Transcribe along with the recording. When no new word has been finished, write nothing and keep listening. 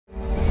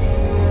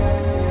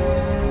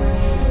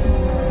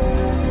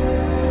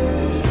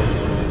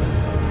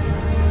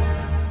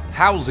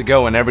How's it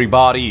going,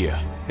 everybody?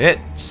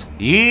 It's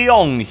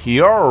Young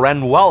here,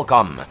 and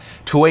welcome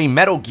to a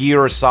Metal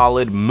Gear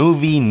Solid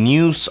movie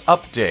news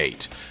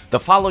update. The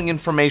following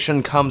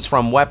information comes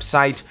from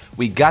website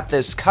We Got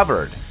This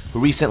Covered, who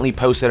recently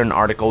posted an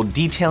article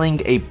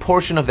detailing a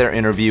portion of their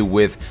interview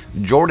with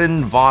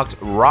Jordan Vogt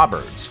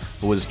Roberts,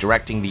 who was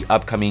directing the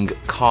upcoming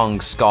Kong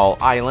Skull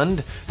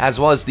Island, as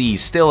well as the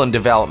still in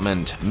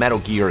development Metal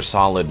Gear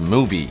Solid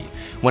movie.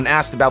 When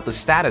asked about the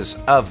status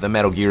of the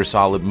Metal Gear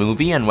Solid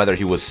movie and whether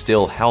he was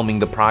still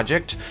helming the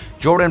project,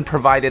 Jordan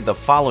provided the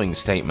following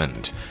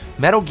statement.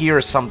 Metal Gear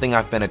is something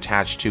I've been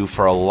attached to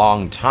for a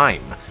long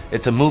time.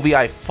 It's a movie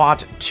I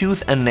fought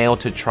tooth and nail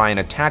to try and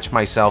attach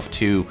myself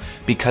to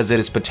because it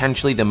is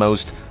potentially the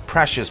most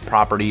precious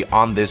property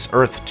on this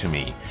earth to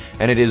me,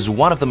 and it is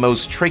one of the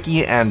most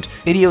tricky and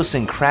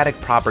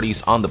idiosyncratic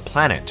properties on the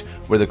planet,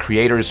 where the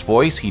creator's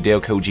voice, Hideo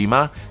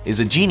Kojima, is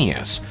a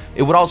genius.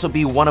 It would also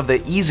be one of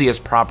the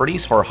easiest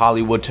properties for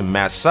Hollywood to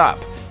mess up.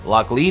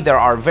 Luckily, there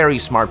are very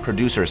smart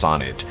producers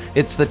on it.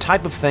 It's the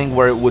type of thing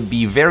where it would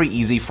be very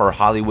easy for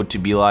Hollywood to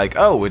be like,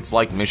 oh, it's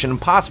like Mission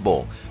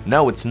Impossible.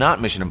 No, it's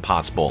not Mission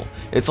Impossible.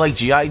 It's like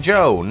G.I.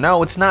 Joe.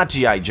 No, it's not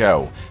G.I.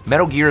 Joe.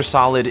 Metal Gear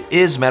Solid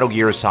is Metal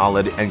Gear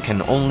Solid and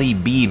can only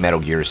be Metal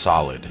Gear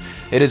Solid.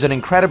 It is an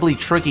incredibly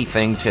tricky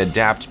thing to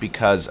adapt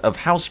because of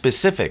how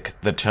specific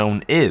the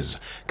tone is.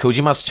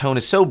 Kojima's tone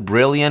is so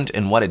brilliant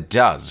in what it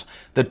does.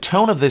 The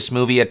tone of this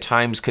movie at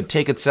times could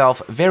take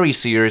itself very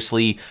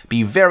seriously,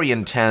 be very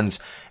intense,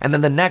 and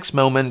then the next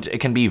moment it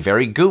can be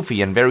very goofy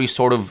and very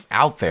sort of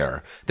out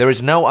there. There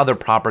is no other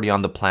property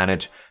on the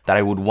planet that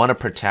I would want to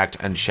protect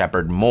and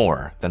shepherd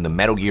more than the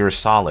Metal Gear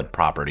Solid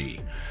property.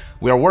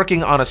 We are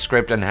working on a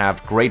script and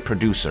have great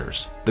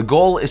producers. The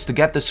goal is to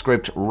get the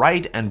script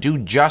right and do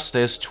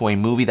justice to a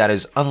movie that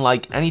is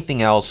unlike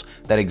anything else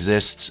that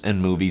exists in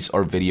movies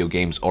or video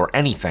games or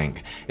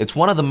anything. It's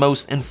one of the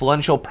most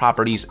influential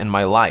properties in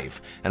my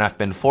life, and I've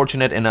been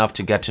fortunate enough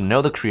to get to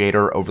know the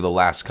creator over the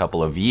last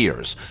couple of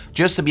years.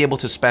 Just to be able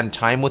to spend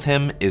time with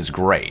him is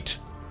great.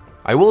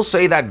 I will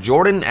say that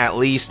Jordan at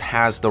least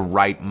has the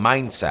right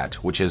mindset,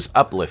 which is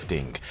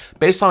uplifting.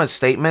 Based on his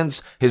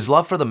statements, his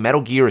love for the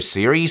Metal Gear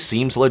series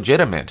seems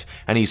legitimate,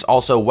 and he's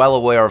also well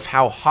aware of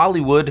how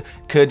Hollywood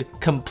could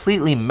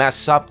completely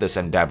mess up this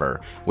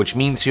endeavor, which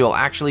means he'll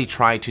actually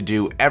try to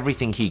do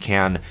everything he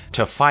can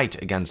to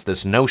fight against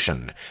this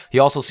notion. He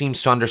also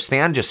seems to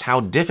understand just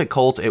how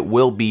difficult it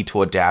will be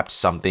to adapt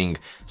something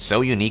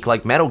so unique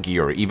like Metal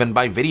Gear, even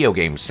by video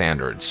game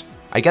standards.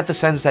 I get the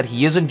sense that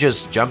he isn't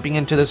just jumping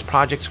into this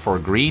project for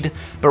greed,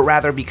 but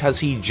rather because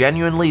he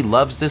genuinely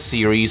loves this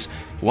series,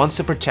 wants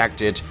to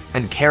protect it,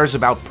 and cares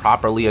about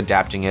properly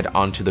adapting it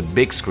onto the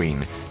big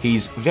screen.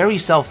 He's very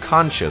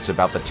self-conscious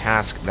about the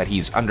task that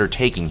he's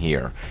undertaking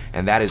here,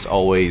 and that is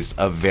always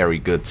a very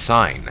good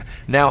sign.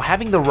 Now,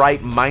 having the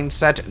right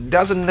mindset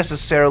doesn't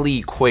necessarily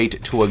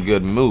equate to a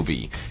good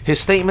movie. His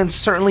statements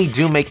certainly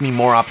do make me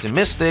more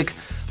optimistic,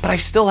 but I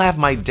still have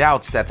my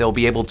doubts that they'll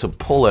be able to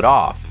pull it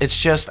off. It's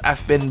just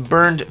I've been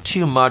burned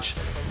too much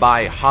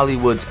by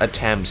Hollywood's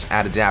attempts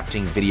at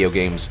adapting video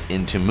games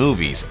into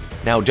movies.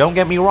 Now, don't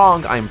get me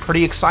wrong, I'm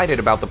pretty excited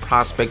about the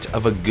prospect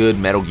of a good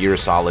Metal Gear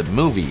Solid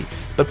movie,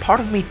 but part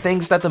of me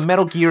thinks that the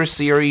Metal Gear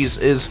series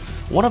is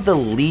one of the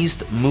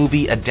least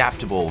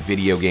movie-adaptable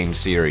video game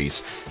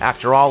series.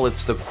 After all,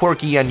 it's the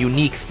quirky and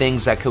unique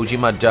things that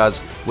Kojima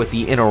does with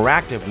the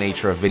interactive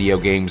nature of video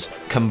games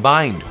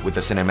combined with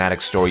the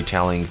cinematic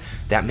storytelling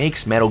that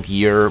makes Metal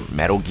Gear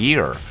Metal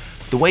Gear.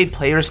 The way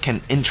players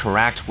can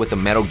interact with the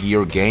Metal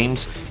Gear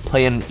games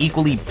play an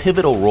equally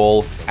pivotal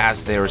role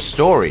as their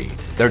story.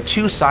 They're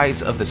two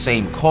sides of the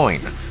same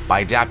coin. By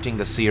adapting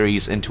the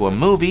series into a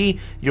movie,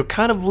 you're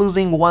kind of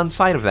losing one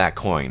side of that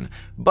coin.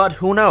 But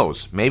who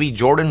knows, maybe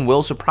Jordan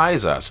will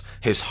surprise us.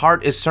 His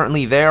heart is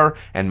certainly there,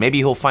 and maybe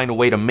he'll find a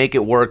way to make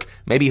it work.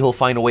 Maybe he'll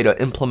find a way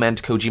to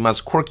implement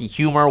Kojima's quirky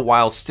humor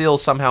while still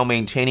somehow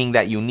maintaining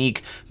that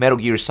unique Metal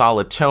Gear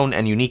Solid tone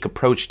and unique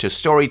approach to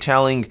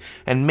storytelling,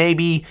 and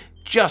maybe,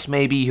 just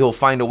maybe, he'll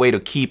find a way to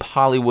keep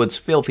Hollywood's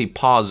filthy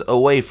paws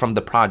away from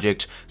the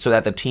project so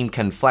that the team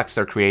can flex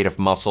their creative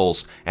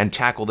muscles and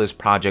tackle this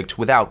project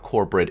without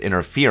corporate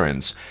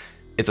interference.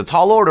 It's a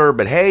tall order,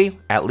 but hey,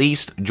 at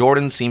least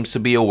Jordan seems to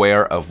be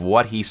aware of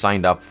what he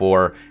signed up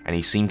for, and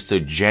he seems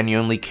to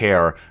genuinely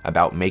care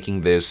about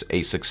making this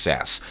a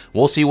success.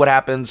 We'll see what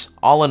happens.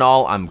 All in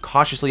all, I'm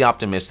cautiously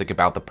optimistic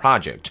about the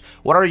project.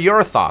 What are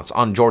your thoughts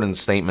on Jordan's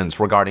statements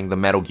regarding the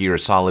Metal Gear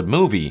Solid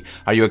movie?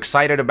 Are you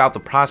excited about the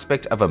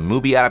prospect of a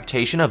movie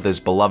adaptation of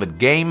this beloved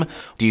game?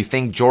 Do you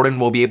think Jordan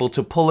will be able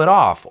to pull it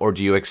off, or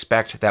do you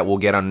expect that we'll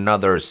get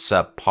another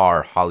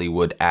subpar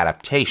Hollywood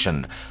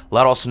adaptation?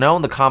 Let us know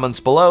in the comments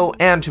below,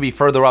 and to be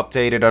further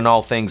updated on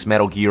all things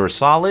Metal Gear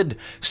Solid,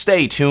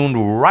 stay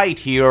tuned right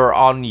here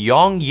on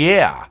Young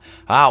Yeah.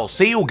 I'll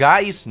see you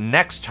guys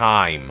next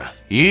time.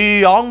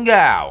 Young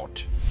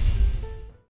out.